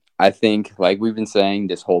grade. I think, like we've been saying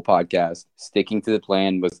this whole podcast, sticking to the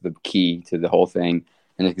plan was the key to the whole thing,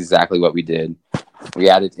 and it's exactly what we did. We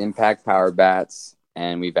added impact power bats,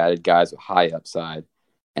 and we've added guys with high upside.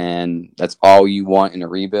 And that's all you want in a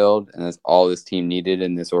rebuild, and that's all this team needed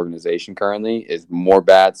in this organization currently is more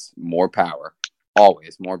bats, more power.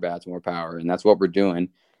 Always more bats, more power, and that's what we're doing.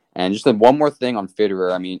 And just one more thing on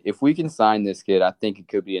Fitterer. I mean, if we can sign this kid, I think it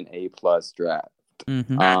could be an A-plus draft.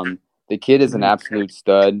 Mm-hmm. The kid is an absolute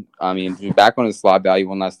stud. I mean, back on his slot value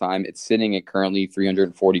one last time, it's sitting at currently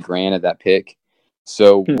 $340,000 at that pick.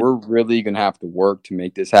 So we're really going to have to work to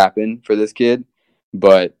make this happen for this kid.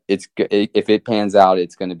 But if it pans out,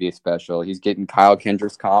 it's going to be special. He's getting Kyle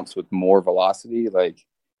Kendricks comps with more velocity.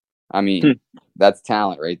 That's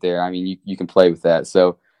talent right there. I mean, you can play with that.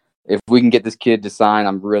 So if we can get this kid to sign,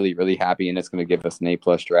 I'm really, really happy, and it's going to give us an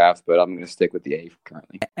A-plus draft, but I'm going to stick with the A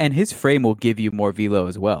currently. And his frame will give you more velo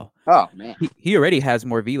as well. Oh, man. He already has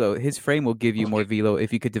more velo. His frame will give you more velo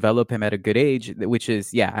if you could develop him at a good age, which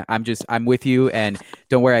is, I'm with you, and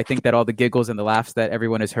don't worry, I think that all the giggles and the laughs that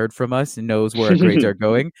everyone has heard from us knows where our grades are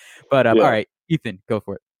going. But, all right, Ethan, go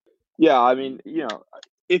for it. Yeah, I mean,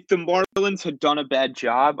 if the Marlins had done a bad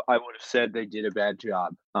job, I would have said they did a bad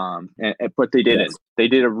job. But they didn't. Yes. They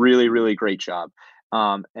did a really, really great job.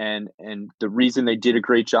 And the reason they did a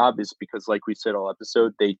great job is because, like we said all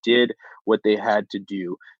episode, they did what they had to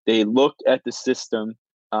do. They looked at the system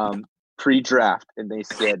pre-draft and they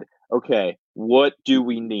said, okay, what do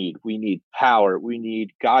we need? We need power. We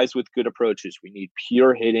need guys with good approaches. We need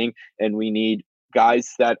pure hitting, and we need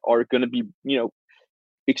guys that are going to be,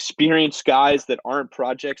 experienced guys that aren't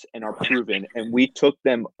projects and are proven, and we took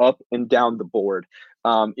them up and down the board.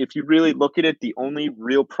 If you really look at it, the only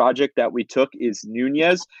real project that we took is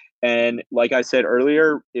Nunez. And like I said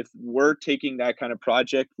earlier, if we're taking that kind of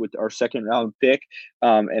project with our second round pick,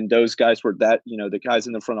 and those guys were that, the guys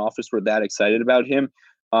in the front office were that excited about him,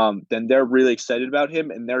 then they're really excited about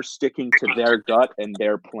him, and they're sticking to their gut and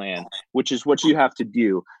their plan, which is what you have to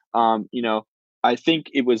do. I think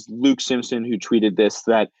it was Luke Simpson who tweeted this,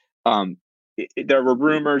 that there were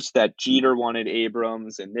rumors that Jeter wanted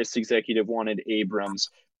Abrams and this executive wanted Abrams,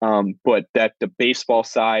 but that the baseball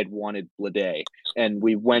side wanted Bleday, and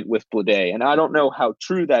we went with Bleday. And I don't know how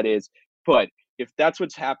true that is, but if that's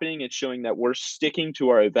what's happening, it's showing that we're sticking to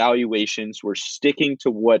our evaluations, we're sticking to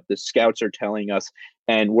what the scouts are telling us,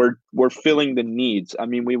 and we're filling the needs. I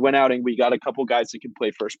mean, we went out and we got a couple guys that can play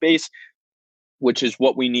first base, which is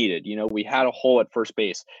what we needed. We had a hole at first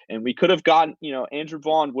base, and we could have gotten, Andrew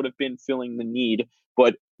Vaughn would have been filling the need,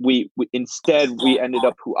 but we instead ended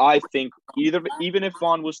up who I think even if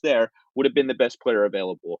Vaughn was there, would have been the best player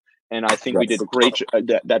available. And I think we did a great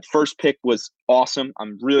that first pick was awesome.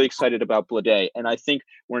 I'm really excited about Bleday, and I think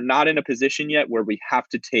we're not in a position yet where we have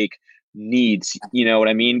to take needs, you know what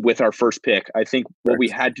I mean, with our first pick. I think what we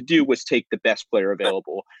had to do was take the best player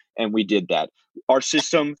available, and we did that. Our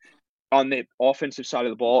system on the offensive side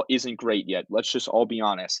of the ball isn't great yet. Let's just all be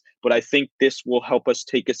honest. But I think this will help us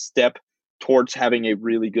take a step towards having a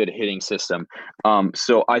really good hitting system.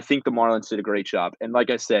 So I think the Marlins did a great job. And like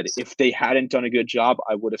I said, if they hadn't done a good job,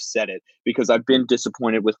 I would have said it, because I've been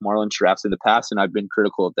disappointed with Marlins drafts in the past, and I've been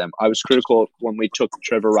critical of them. I was critical when we took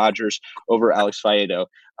Trevor Rogers over Alex Faedo.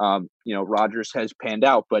 Rogers has panned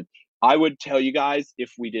out, but I would tell you guys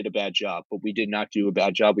if we did a bad job, but we did not do a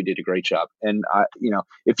bad job. We did a great job. And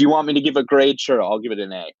if you want me to give a grade, sure, I'll give it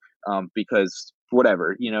an A, because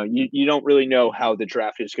whatever, you don't really know how the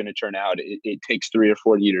draft is going to turn out. It takes 3 or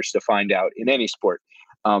 4 years to find out in any sport.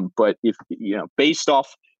 But if, based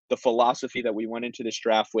off the philosophy that we went into this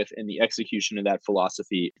draft with and the execution of that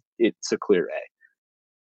philosophy, it's a clear A.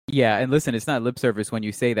 Yeah, and listen, it's not lip service when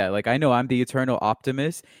you say that. Like, I know I'm the eternal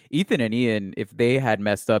optimist. Ethan and Ian, if they had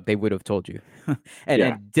messed up, they would have told you.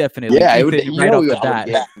 and definitely, yeah, Ethan, it would. right off the bat.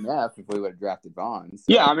 If we would have drafted Vaughn. So.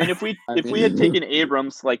 Yeah, I mean, if we had taken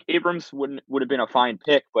Abrams, like Abrams would have been a fine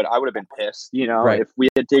pick, but I would have been pissed. Right. If we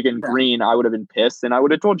had taken Green, I would have been pissed, and I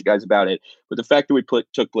would have told you guys about it. But the fact that we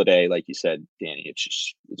took Blade, like you said, Danny,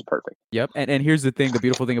 it's perfect. Yep. And here's the thing, the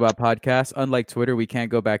beautiful thing about podcasts, unlike Twitter, we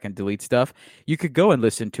can't go back and delete stuff. You could go and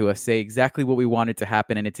listen to us say exactly what we wanted to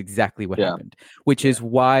happen, and it's exactly what happened, which is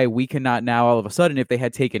why we cannot now all of a sudden, if they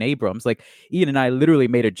had taken Abrams, like Ian and I literally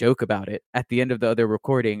made a joke about it at the end of the other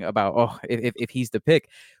recording about, if he's the pick,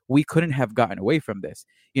 we couldn't have gotten away from this.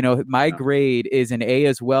 My grade is an A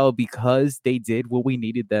as well because they did what we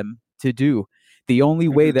needed them to do. The only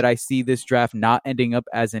way that I see this draft not ending up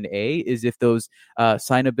as an A is if those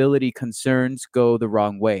signability concerns go the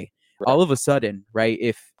wrong way. Right. All of a sudden, right?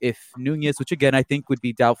 If Nunez, which again I think would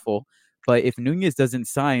be doubtful, but if Nunez doesn't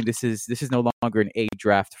sign, this is no longer an A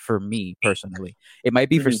draft for me personally. It might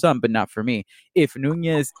be for some, but not for me. If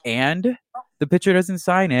Nunez and the pitcher doesn't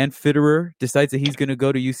sign and Fitterer decides that he's going to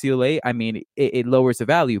go to UCLA, I mean, it lowers the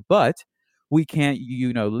value, but we can't,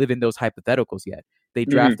 live in those hypotheticals yet. They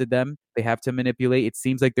drafted them. They have to manipulate. It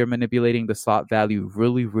seems like they're manipulating the slot value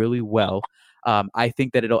really, really well. I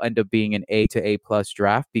think that it'll end up being an A to A plus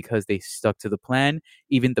draft because they stuck to the plan.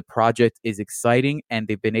 Even the project is exciting, and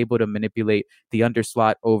they've been able to manipulate the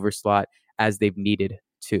underslot, overslot as they've needed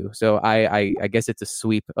to. So I guess it's a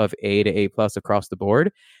sweep of A to A plus across the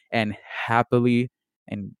board, and happily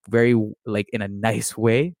and very in a nice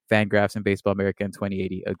way, Fangraphs and Baseball America and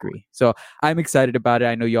 2080 agree. So I'm excited about it.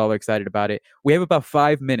 I know y'all are excited about it. We have about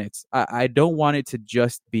 5 minutes. I don't want it to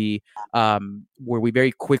just be where we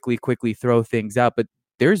very quickly throw things out, but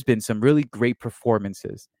there's been some really great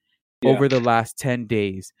performances over the last 10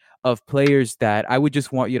 days of players that I would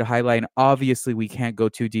just want you to highlight. And obviously, we can't go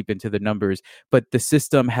too deep into the numbers, but the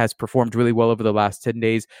system has performed really well over the last 10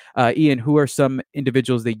 days. Ian, who are some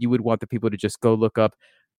individuals that you would want the people to just go look up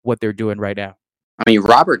what they're doing right now? I mean,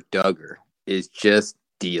 Robert Duggar is just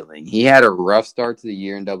dealing. He had a rough start to the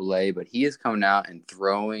year in AA, but he is coming out and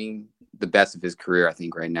throwing the best of his career, I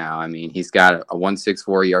think, right now. I mean, he's got a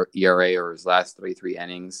 1.64 ERA over his last 33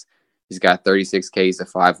 innings. He's got 36 Ks to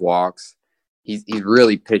 5 walks. He's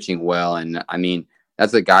really pitching well. And, I mean,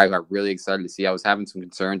 that's a guy who I'm really excited to see. I was having some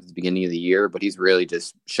concerns at the beginning of the year, but he's really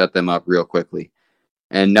just shut them up real quickly.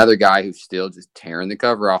 And another guy who's still just tearing the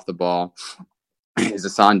cover off the ball is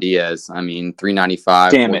Hassan Diaz. I mean,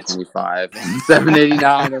 395, 425,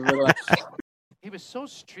 789 over the last. He was so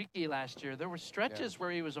streaky last year. There were stretches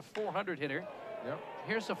where he was a 400 hitter. Yep.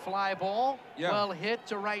 Here's a fly ball. Well hit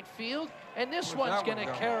to right field. And this one's going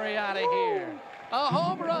to carry out of here. A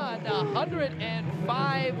home run,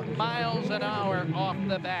 105 miles an hour off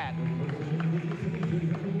the bat.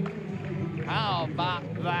 How about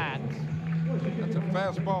that? That's a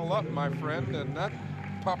fastball up, my friend, and that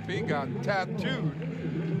puppy got tattooed.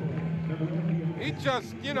 He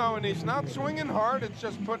just, and he's not swinging hard. It's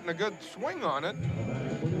just putting a good swing on it.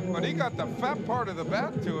 But he got the fat part of the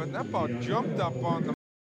bat to it, and that ball jumped up on the.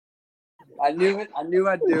 I knew it. I knew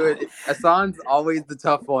I'd do it. Hassan's always the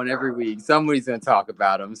tough one every week. Somebody's going to talk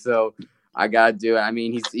about him, so I got to do it. I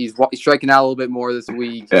mean, he's striking out a little bit more this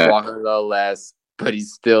week. He's walking a little less, but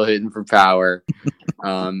he's still hitting for power.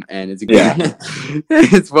 And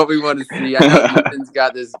it's what we want to see. I know Ethan's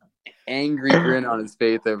got this angry grin on his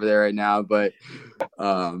face over there right now, but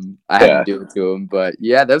I had to do it to him. But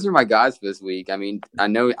yeah, those are my guys for this week. I mean, I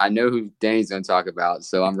know who Danny's going to talk about,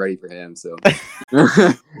 so I'm ready for him. So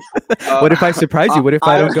what if I surprise you? What if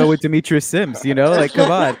I don't go with Demetrius Sims?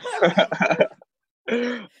 Come on.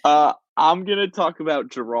 I'm going to talk about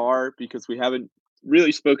Gerard because we haven't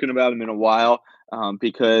really spoken about him in a while.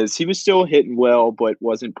 Because he was still hitting well, but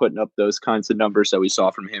wasn't putting up those kinds of numbers that we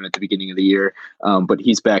saw from him at the beginning of the year. But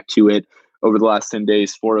he's back to it over the last 10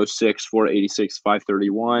 days, 406, 486,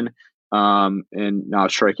 531, and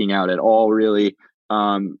not striking out at all, really.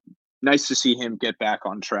 Nice to see him get back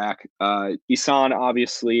on track. Isan,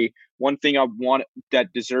 obviously, one thing I want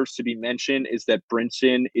that deserves to be mentioned is that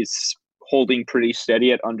Brinson is holding pretty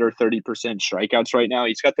steady at under 30% strikeouts right now.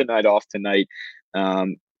 He's got the night off tonight.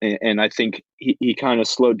 And I think he kind of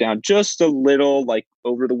slowed down just a little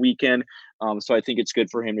over the weekend. So I think it's good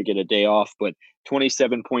for him to get a day off. But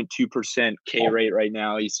 27.2% K rate right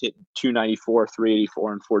now. He's hitting 294,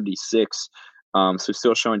 384, and 4D6. So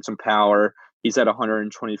still showing some power. He's at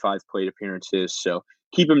 125 plate appearances. So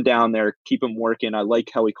keep him down there, keep him working. I like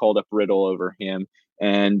how he called up Riddle over him.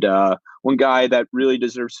 And one guy that really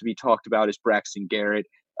deserves to be talked about is Braxton Garrett.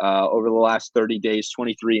 Over the last 30 days,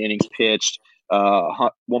 23 innings pitched,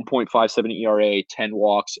 1.57 ERA, 10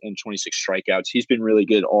 walks, and 26 strikeouts. He's been really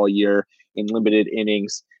good all year in limited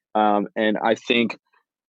innings. And I think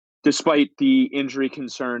despite the injury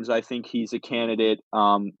concerns, I think he's a candidate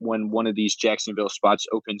when one of these Jacksonville spots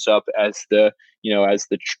opens up as the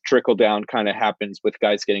trickle down kind of happens with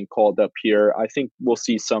guys getting called up here. I think we'll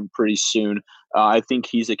see some pretty soon. I think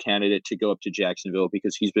he's a candidate to go up to Jacksonville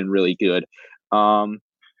because he's been really good. And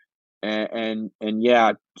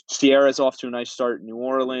yeah, Sierra's off to a nice start in New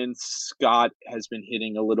Orleans. Scott has been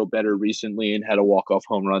hitting a little better recently and had a walk-off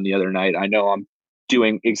home run the other night. I know I'm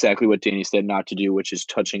doing exactly what Danny said not to do, which is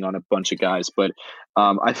touching on a bunch of guys. But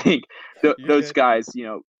I think those guys,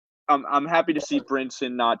 I'm happy to see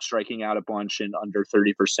Brinson not striking out a bunch and under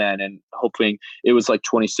 30% and hoping it was like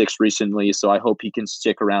 26 recently. So I hope he can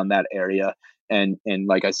stick around that area. And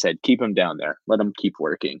like I said, keep him down there. Let him keep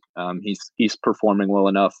working. He's performing well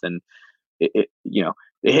enough. And,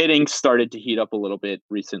 the hitting started to heat up a little bit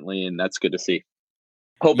recently, and that's good to see.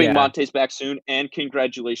 Hoping Monte's back soon, and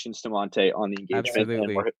congratulations to Monte on the engagement.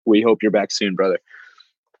 Absolutely. And we hope you're back soon, brother.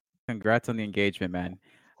 Congrats on the engagement, man.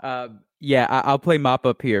 I'll play mop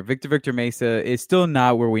up here. Victor Mesa is still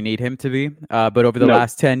not where we need him to be. But over the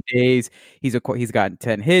last 10 days, he's gotten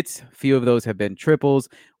 10 hits. A few of those have been triples,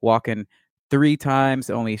 walking 3 times,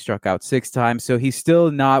 only struck out 6 times. So he's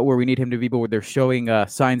still not where we need him to be, but they're showing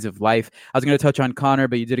signs of life. I was going to touch on Connor,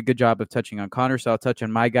 but you did a good job of touching on Connor, so I'll touch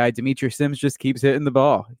on my guy. Demetrius Sims just keeps hitting the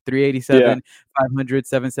ball. 387, 500,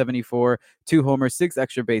 774, 2 homers, 6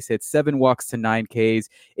 extra base hits, 7 walks to 9 Ks.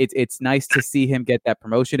 It's nice to see him get that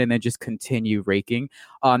promotion and then just continue raking.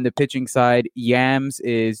 On the pitching side, Yams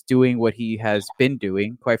is doing what he has been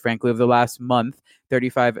doing, quite frankly, over the last month.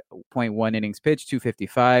 35.1 innings pitched,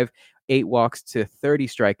 255. 8 walks to 30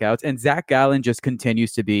 strikeouts, and Zach Gallen just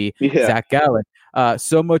continues to be Zach Gallen.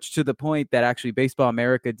 So much to the point that actually Baseball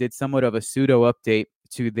America did somewhat of a pseudo update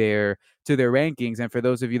to their rankings. And for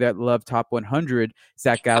those of you that love top 100,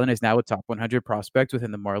 Zach Gallen is now a top 100 prospect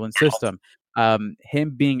within the Marlins system.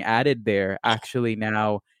 Him being added there actually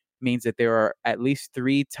now means that there are at least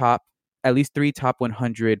three top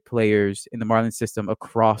 100 players in the Marlins system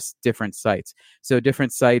across different sites. So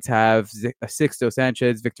different sites have Sixto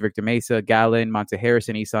Sanchez, Victor Mesa, Gallen, Monte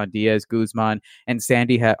Harrison, Isan Diaz, Guzman, and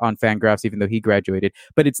Sandy on Fangraphs, even though he graduated.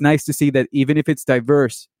 But it's nice to see that even if it's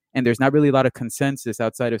diverse and there's not really a lot of consensus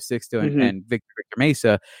outside of Sixto and Victor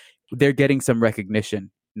Mesa, they're getting some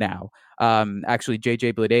recognition now. Actually,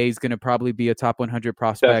 JJ Bleday is going to probably be a top 100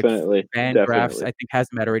 prospect. Fangraphs, I think, has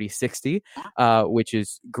him at already 60, which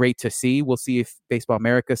is great to see. We'll see if Baseball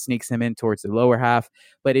America sneaks him in towards the lower half.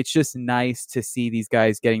 But it's just nice to see these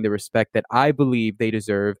guys getting the respect that I believe they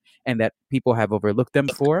deserve and that people have overlooked them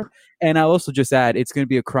for. And I'll also just add, it's going to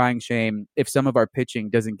be a crying shame if some of our pitching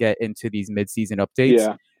doesn't get into these midseason updates.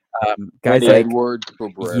 Yeah. Guys like Edward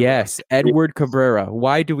Cabrera. Yes, Edward Cabrera.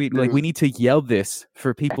 Why do we we need to yell this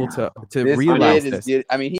for people to realize this?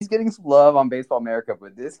 He's getting some love on Baseball America,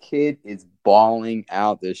 but this kid is balling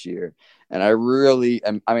out this year. And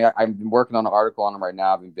I've been working on an article on him right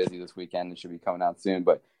now. I've been busy this weekend. It should be coming out soon.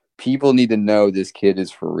 But people need to know this kid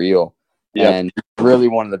is for real. Yep. And really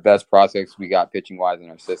one of the best prospects we got pitching-wise in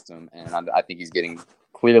our system. And I think he's getting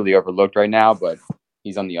clearly overlooked right now, but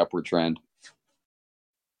he's on the upward trend.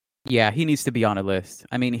 Yeah, he needs to be on a list.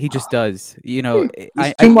 I mean, he just does. He's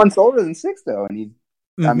 2 months older than Sixto, and he's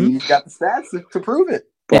got the stats to prove it.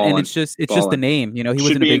 And it's just the name. He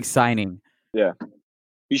wasn't a big signing. Yeah,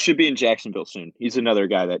 he should be in Jacksonville soon. He's another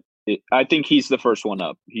guy that I think he's the first one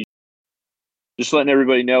up. He's just letting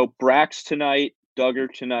everybody know: Brax tonight,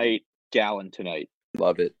 Duggar tonight, Gallen tonight.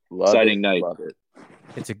 Love it. Exciting night. Love it.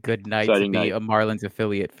 It's a good night to be a Marlins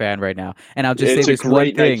affiliate fan right now. And I'll just say this one thing.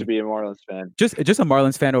 It's a great night to be a Marlins fan. Just a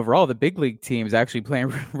Marlins fan overall. The big league team is actually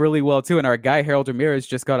playing really well, too. And our guy, Harold Ramirez,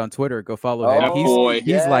 just got on Twitter. Go follow him.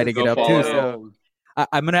 He's lighting it up, too. So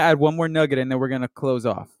I'm going to add one more nugget, and then we're going to close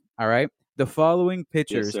off. All right? The following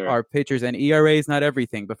pitchers are pitchers, and ERA is not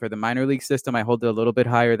everything, but for the minor league system, I hold it a little bit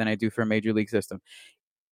higher than I do for a major league system.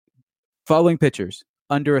 Following pitchers,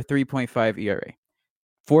 under a 3.5 ERA.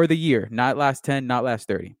 For the year, not last 10, not last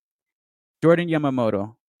 30. Jordan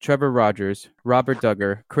Yamamoto, Trevor Rogers, Robert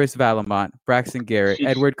Duggar, Chris Valamont, Braxton Garrett,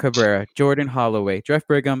 Edward Cabrera, Jordan Holloway, Jeff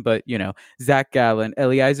Brigham, but, Zach Gallen,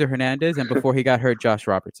 Eliezer Hernandez, and before he got hurt, Josh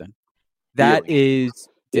Robertson. That is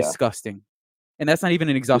disgusting. And that's not even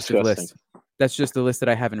an exhaustive list. That's just the list that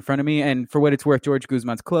I have in front of me. And for what it's worth, George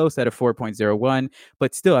Guzman's close at a 4.01.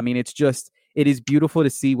 But still, it's just it is beautiful to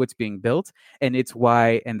see what's being built. And it's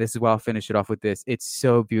why, and this is why I'll finish it off with this, it's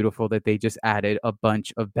so beautiful that they just added a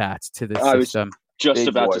bunch of bats to the system. Just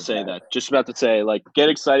about to say that. Just about to say, like, get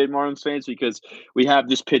excited, Marlins fans, because we have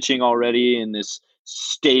this pitching already in this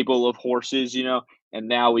stable of horses, you know, and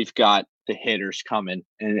now we've got the hitters coming,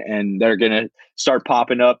 and they're going to start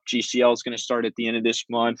popping up. GCL is going to start at the end of this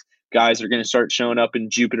month. Guys are going to start showing up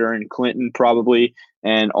in Jupiter and Clinton probably,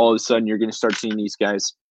 and all of a sudden you're going to start seeing these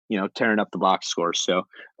guys, you know, tearing up the box scores. So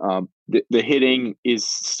the hitting is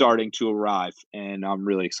starting to arrive, and I'm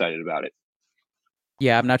really excited about it.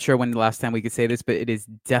 Yeah, I'm not sure when the last time we could say this, but it is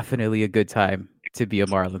definitely a good time to be a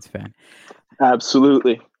Marlins fan.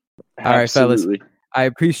 Absolutely. All right, fellas. I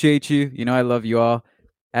appreciate you. You know, I love you all.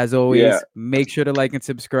 As always, make sure to like and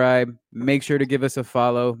subscribe. Make sure to give us a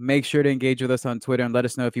follow. Make sure to engage with us on Twitter and let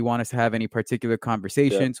us know if you want us to have any particular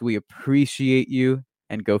conversations. Yeah. We appreciate you,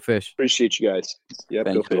 and go fish. Appreciate you guys.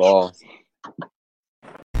 Thank you all.